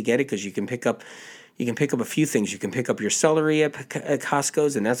place to get it because you can pick up a few things. You can pick up your celery at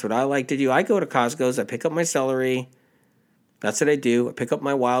Costco's, and that's what I like to do. I go to Costco's, I pick up my celery. That's what I do. I pick up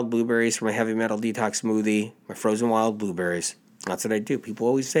my wild blueberries for my heavy metal detox smoothie, my frozen wild blueberries. That's what I do. People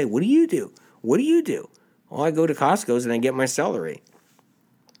always say, what do you do? What do you do? Well, I go to Costco's and I get my celery.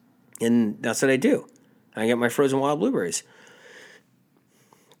 And that's what I do. I get my frozen wild blueberries.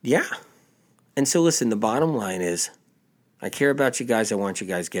 Yeah. And so listen, the bottom line is, I care about you guys. I want you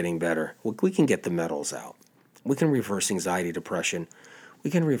guys getting better. We can get the metals out. We can reverse anxiety, depression. We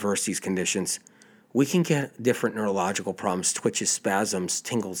can reverse these conditions. We can get different neurological problems, twitches, spasms,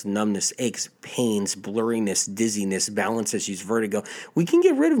 tingles, numbness, aches, pains, blurriness, dizziness, balance issues, vertigo. We can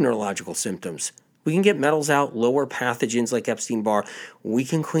get rid of neurological symptoms. We can get metals out, lower pathogens like Epstein-Barr. We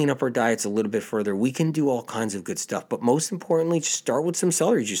can clean up our diets a little bit further. We can do all kinds of good stuff. But most importantly, just start with some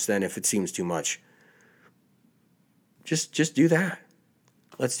celery juice then if it seems too much. Just do that.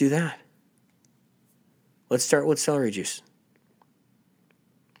 Let's do that. Let's start with celery juice.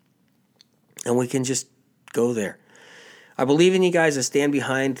 And we can just go there. I believe in you guys. I stand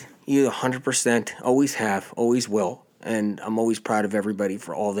behind you 100%. Always have, always will. And I'm always proud of everybody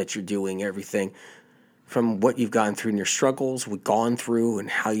for all that you're doing, everything from what you've gone through in your struggles, we've gone through, and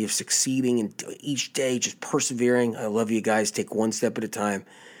how you're succeeding and each day just persevering. I love you guys. Take one step at a time.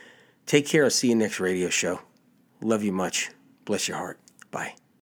 Take care. I'll see you next radio show. Love you much. Bless your heart. Bye.